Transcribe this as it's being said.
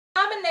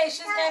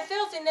abominations and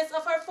filthiness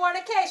of her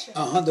fornication.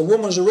 The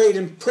woman was arrayed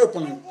in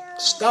purple and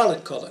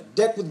scarlet color,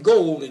 decked with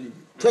gold and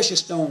precious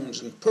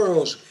stones and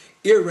pearls,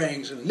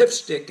 earrings and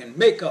lipstick and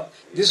makeup.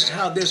 This is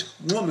how this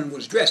woman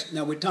was dressed.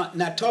 Now, we're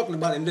not talking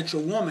about a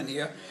literal woman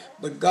here,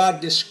 but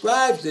God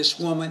describes this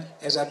woman,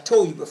 as I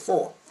told you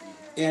before,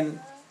 in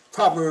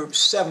Proverbs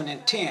 7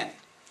 and 10.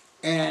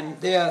 And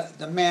there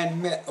the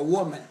man met a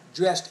woman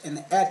dressed in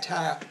the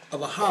attire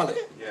of a harlot.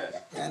 Yes.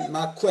 And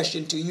my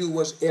question to you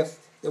was, if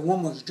the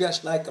woman was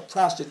dressed like a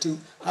prostitute,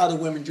 how do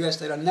women dress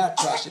that are not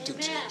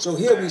prostitutes? So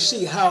here we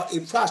see how a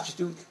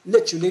prostitute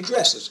literally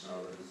dresses.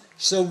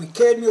 So he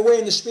carried me away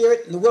in the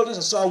spirit. In the wilderness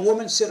I saw a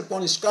woman sit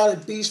upon a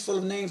scarlet beast full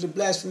of names of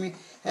blasphemy,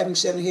 having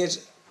 7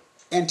 heads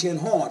and 10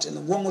 horns. And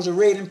the woman was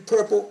arrayed in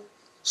purple,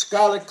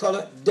 scarlet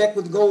color, decked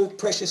with gold,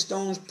 precious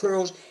stones,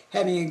 pearls,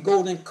 having a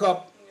golden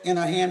cup in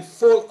her hand,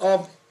 full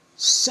of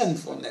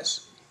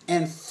sinfulness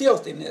and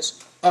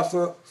filthiness of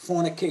her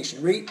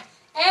fornication. Read.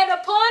 And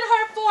upon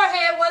her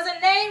forehead was a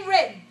name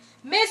written,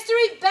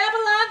 Mystery,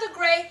 Babylon the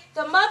Great,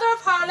 the mother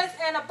of harlots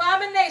and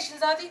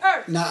abominations of the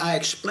earth. Now, I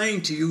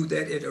explained to you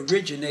that it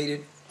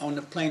originated on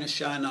the plain of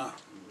Shinar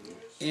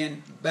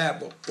in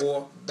Babel,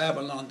 or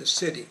Babylon the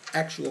city,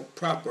 actual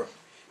proper.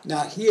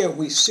 Now, here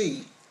we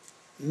see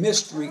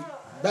Mystery,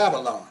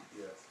 Babylon,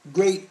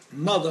 great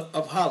mother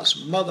of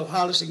harlots. Mother of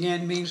harlots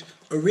again means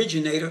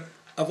originator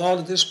of all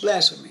of this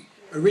blasphemy,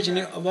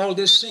 originator of all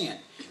this sin.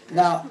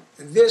 Now,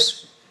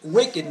 this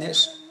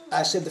wickedness,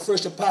 I said the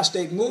first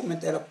apostate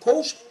movement that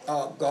opposed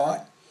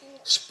God,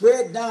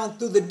 spread down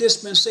through the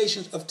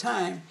dispensations of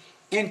time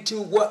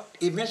into what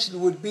eventually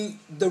would be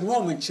the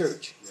Roman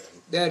Church.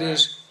 That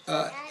is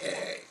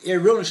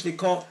erroneously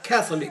called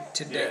Catholic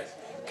today.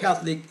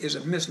 Catholic is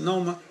a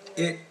misnomer.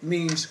 It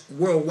means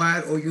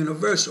worldwide or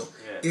universal.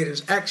 It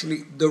is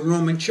actually the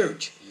Roman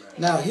Church.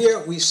 Now here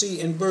we see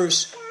in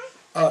verse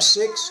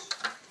 6.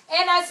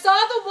 And I saw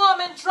the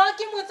woman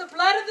drunken with the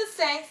blood of the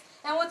saints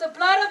and with the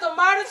blood of the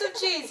martyrs of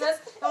Jesus.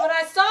 And when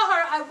I saw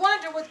her, I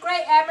wondered with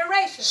great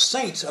admiration.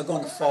 Saints are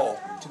going to fall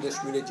to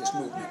this religious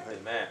movement.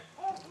 Amen.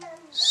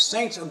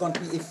 Saints are going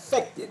to be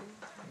affected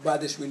by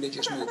this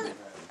religious movement.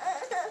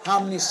 How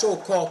many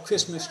so-called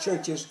Christmas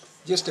churches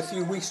just a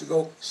few weeks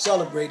ago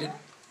celebrated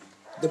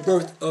the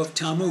birth of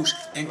Tammuz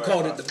and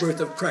called it the birth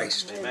of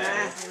Christ?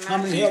 Amen. How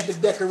many had the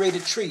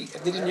decorated tree?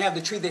 If they didn't have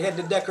the tree, they had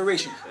the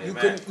decoration.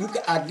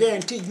 I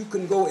guarantee you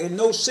couldn't go in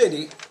no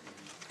city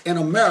in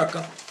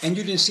America and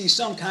you didn't see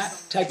some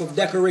type of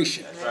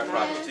decoration.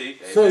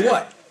 For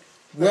what?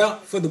 Well,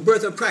 for the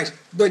birth of Christ.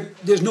 But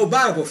there's no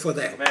Bible for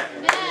that.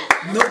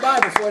 Amen. No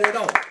Bible for it at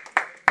all.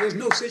 There's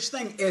no such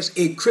thing as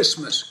a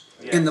Christmas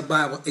in the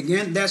Bible.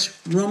 Again,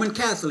 that's Roman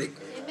Catholic.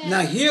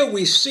 Now here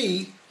we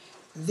see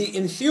the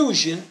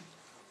infusion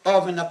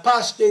of an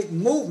apostate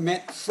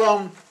movement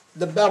from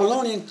the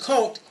Babylonian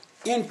cult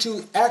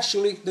into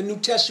actually the New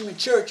Testament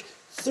church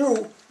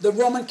through the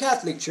Roman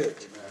Catholic Church.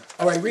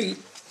 All right, read.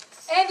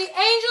 And the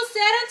angel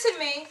said unto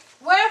me,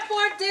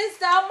 Wherefore didst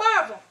thou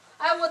marvel?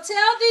 I will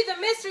tell thee the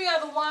mystery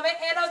of the woman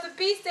and of the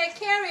beast that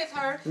carrieth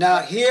her. Now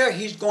here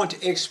he's going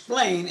to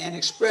explain and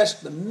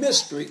express the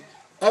mystery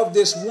of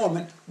this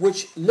woman,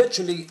 which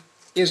literally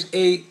is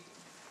a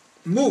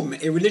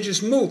movement, a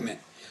religious movement.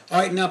 All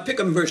right, now pick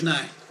up in verse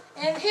 9.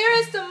 And here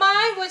is the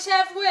mind which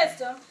hath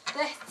wisdom.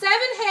 The 7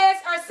 heads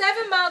are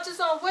 7 mountains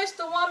on which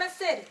the woman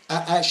sitteth.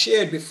 I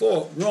shared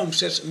before, Rome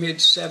sits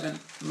amid 7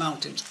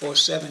 mountains or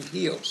 7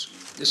 hills,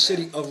 the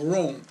city of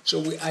Rome. So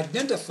we're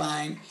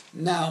identifying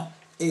now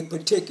a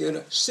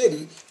particular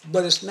city,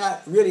 but it's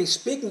not really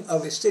speaking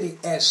of a city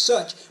as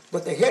such,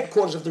 but the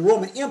headquarters of the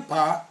Roman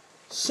Empire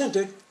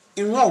centered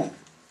in Rome.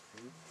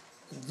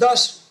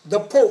 Thus, the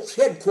Pope's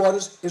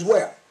headquarters is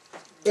where?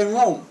 In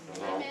Rome.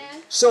 Amen.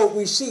 So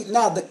we see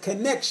now the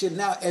connection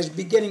now as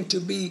beginning to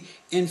be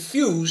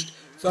infused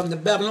from the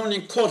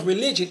Babylonian cult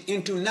religion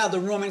into now the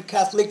Roman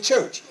Catholic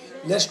Church.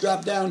 Let's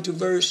drop down to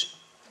verse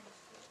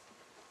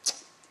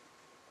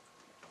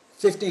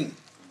 15.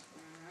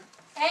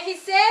 And he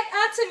said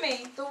unto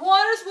me, The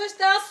waters which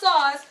thou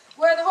sawest,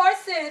 where the horse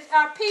sitteth,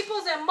 are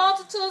peoples and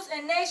multitudes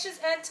and nations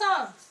and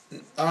tongues.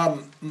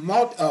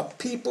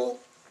 People,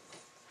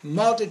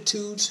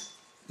 multitudes,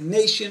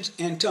 nations,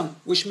 and tongues,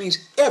 which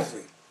means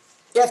every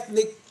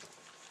ethnic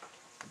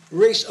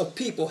race of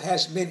people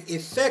has been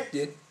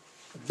affected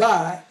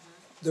by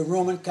the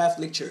Roman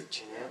Catholic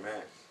Church.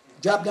 Amen.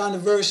 Drop down to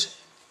verse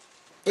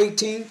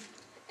 18.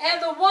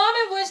 And the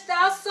woman which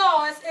thou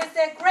sawest is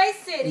that great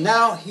city.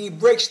 Now he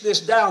breaks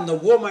this down. The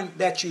woman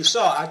that you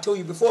saw, I told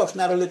you before, it's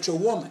not a literal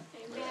woman,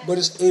 but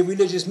it's a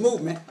religious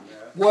movement,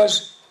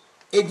 was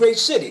a great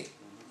city,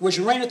 which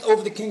reigneth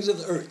over the kings of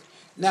the earth.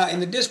 Now,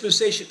 in the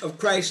dispensation of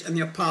Christ and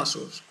the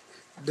apostles,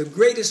 the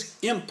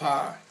greatest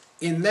empire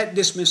in that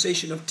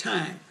dispensation of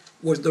time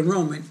was the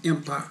Roman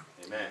Empire.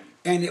 Amen.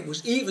 And it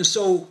was even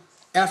so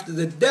after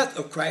the death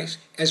of Christ,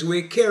 as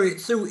we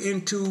carried through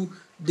into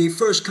the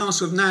First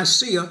Council of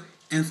Nicaea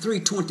in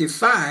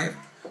 325,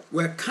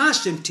 where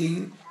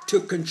Constantine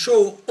took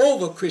control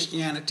over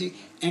Christianity,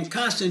 and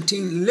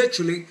Constantine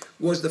literally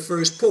was the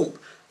first pope.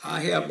 I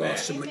have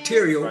some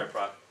material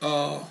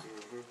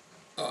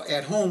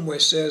at home where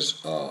it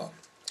says, I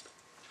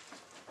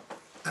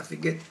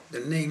forget the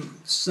name,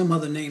 some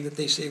other name that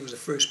they say was the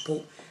first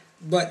pope,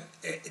 but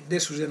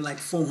this was in like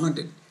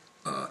 400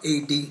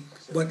 AD.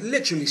 But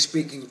literally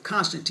speaking,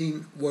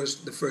 Constantine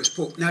was the first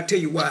pope. Now I'll tell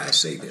you why I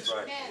say this.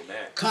 Right.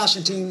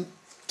 Constantine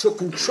took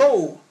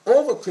control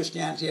over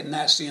Christianity at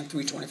Nicaea in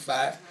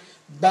 325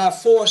 by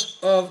force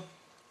of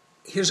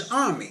his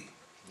army.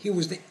 He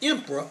was the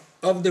emperor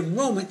of the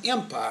Roman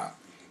Empire,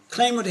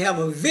 claiming to have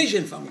a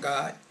vision from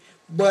God,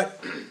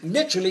 but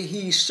literally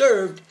he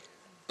served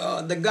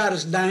the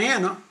goddess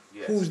Diana,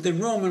 who's the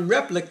Roman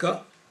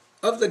replica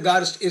of the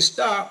goddess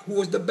Ishtar, who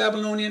was the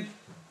Babylonian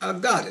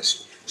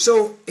goddess.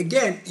 So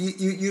again,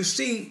 you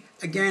see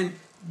again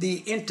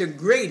the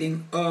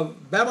integrating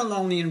of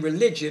Babylonian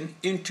religion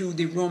into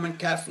the Roman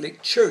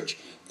Catholic Church,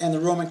 and the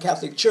Roman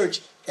Catholic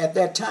Church at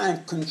that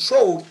time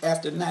controlled,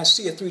 after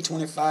Nicaea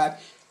 325,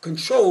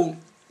 controlled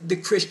the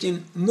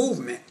Christian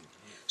movement.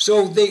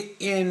 So they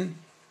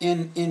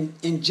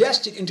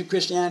ingested into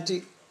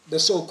Christianity the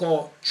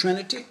so-called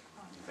Trinity,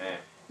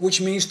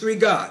 which means three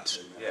gods.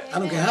 I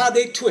don't care how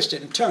they twist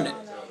it and turn it.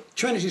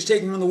 Trinity is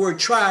taken from the word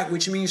tri,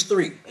 which means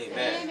three.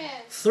 Amen.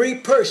 Three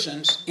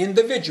persons,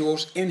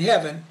 individuals in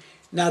heaven.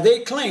 Now they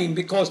claim,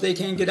 because they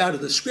can't get out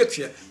of the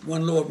scripture,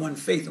 one Lord, one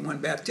faith, and one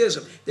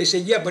baptism. They say,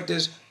 yeah, but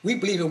we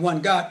believe in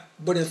one God,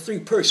 but in three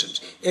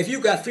persons. If you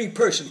got three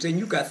persons, then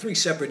you got three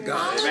separate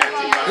gods.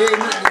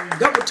 Amen.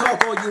 Double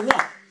talk all you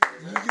want.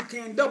 You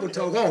can't double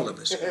talk all of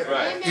us.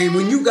 Right. And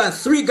when you got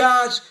three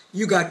gods,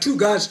 you got two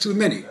gods too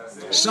many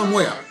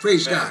somewhere.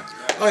 Praise God.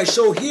 All right,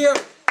 so here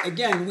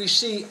again we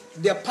see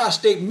the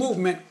apostate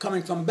movement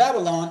coming from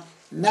Babylon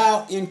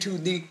now into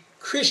the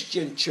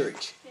Christian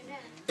church.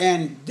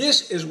 And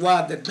this is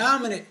why the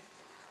dominant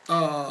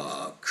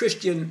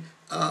Christian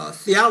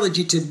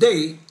theology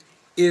today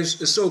is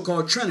the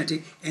so-called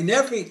Trinity. And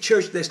every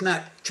church that's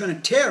not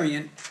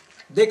Trinitarian,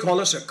 they call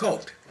us a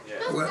cult.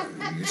 Well,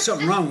 there's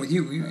something wrong with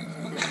you.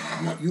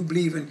 You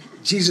believe in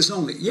Jesus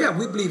only. Yeah,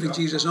 we believe in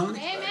Jesus only.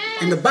 Amen.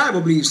 And the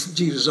Bible believes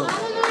Jesus only.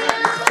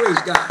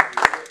 Praise God.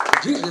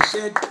 Jesus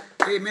said,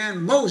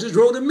 amen, Moses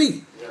wrote of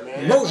me.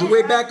 Moses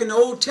way back in the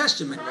Old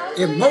Testament.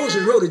 If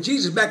Moses wrote of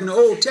Jesus back in the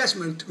Old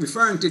Testament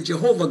referring to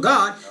Jehovah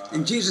God,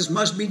 then Jesus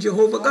must be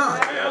Jehovah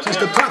God. Since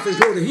the prophets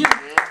wrote of him.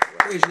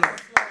 Praise the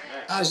Lord.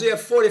 Isaiah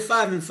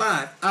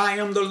 45:5. I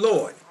am the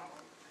Lord.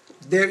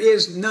 There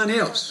is none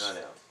else.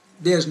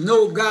 There's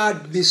no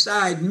God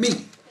beside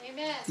me.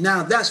 Amen.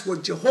 Now that's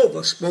what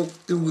Jehovah spoke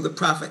through the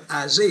prophet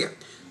Isaiah.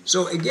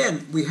 So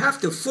again, we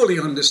have to fully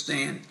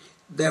understand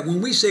that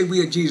when we say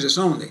we are Jesus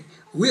only,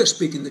 we are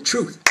speaking the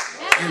truth.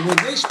 And when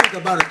they speak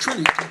about a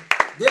Trinity,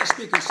 they're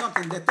speaking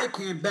something that they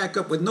can't back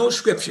up with no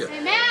scripture.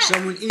 Amen.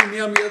 Someone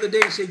emailed me the other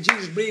day and said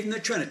Jesus believed in the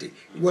Trinity.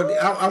 Well,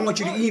 I want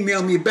you to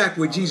email me back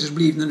where Jesus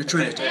believed in the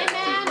Trinity.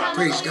 Amen.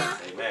 Praise God.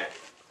 Amen.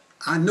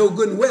 I know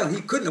good and well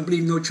he couldn't have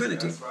believed no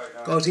Trinity,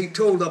 because he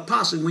told the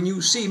apostles, when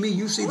you see me,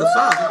 you see the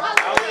Father.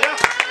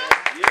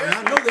 And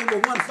I know they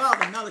were one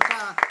Father.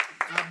 Malachi,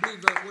 I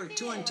believe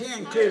 2 and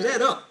 10 clears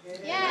that up.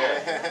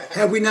 Yes.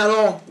 Have we not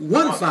all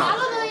one Father?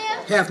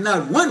 Hallelujah. Hath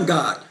not one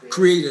God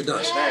created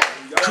us?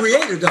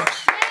 Created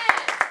us.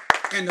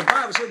 And the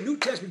Bible said, New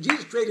Testament,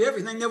 Jesus created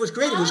everything that was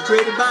created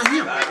by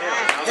him.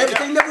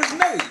 Everything that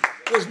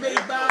was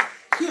made by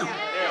him.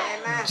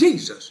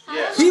 Jesus.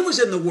 He was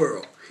in the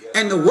world,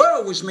 and the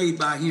world was made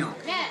by him.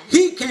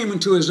 He came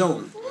into his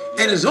own,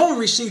 and his own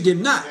received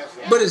him not.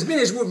 But as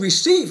many as would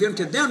receive him,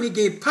 to them he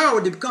gave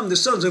power to become the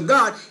sons of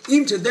God,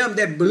 even to them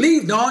that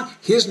believed on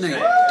his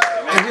name.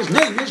 And his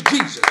name is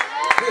Jesus.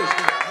 Praise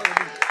God.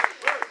 Hallelujah.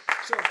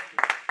 So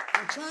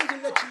I'm trying to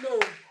let you know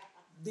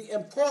the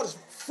importance,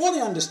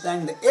 fully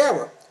understanding the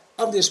error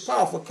of this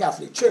powerful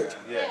Catholic Church.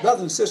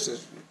 Brothers and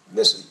sisters,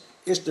 listen,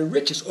 it's the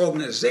richest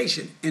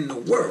organization in the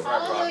world.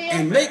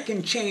 And they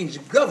can change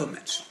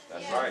governments.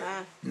 That's right.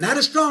 Not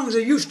as strong as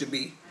they used to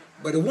be,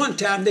 but at one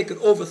time they could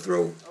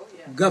overthrow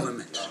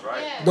governments.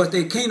 But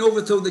they can't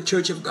overthrow the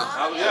Church of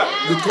God.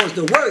 Because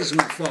the words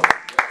went forward.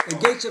 The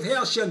gates of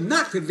hell shall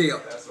not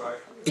prevail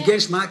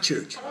against my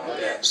church.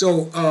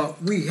 So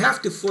we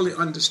have to fully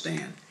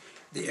understand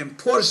the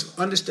importance of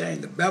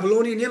understanding the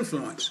Babylonian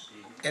influence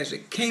as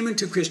it came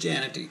into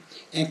Christianity,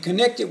 and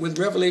connect it with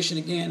Revelation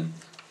again,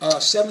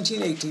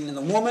 17:18. And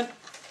the woman.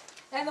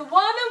 And the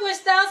woman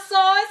which thou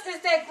sawest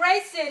is that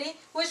great city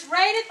which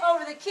reigneth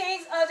over the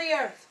kings of the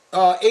earth.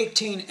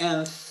 18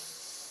 and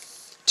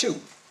 2.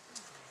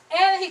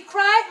 And he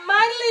cried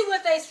mightily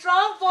with a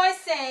strong voice,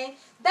 saying,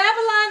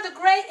 Babylon the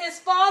great is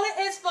fallen,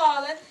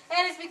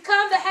 and is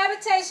become the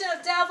habitation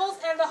of devils,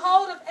 and the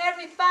hold of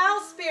every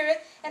foul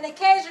spirit, and the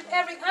cage of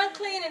every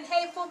unclean and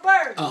hateful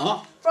bird.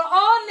 For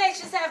all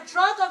nations have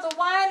drunk of the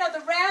wine of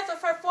the wrath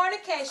of her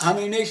fornication. How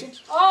many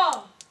nations?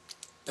 All.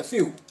 A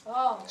few.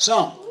 All.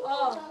 Some.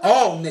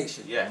 All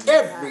nations.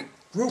 Every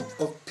group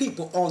of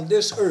people on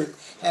this earth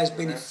has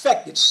been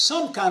affected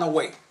some kind of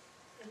way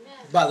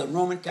by the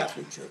Roman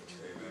Catholic Church.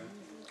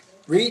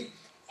 Read.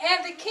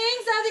 And the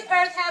kings of the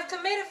earth have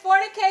committed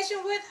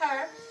fornication with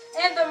her,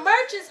 and the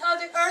merchants of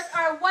the earth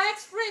are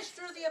waxed rich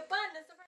through the abundance of her.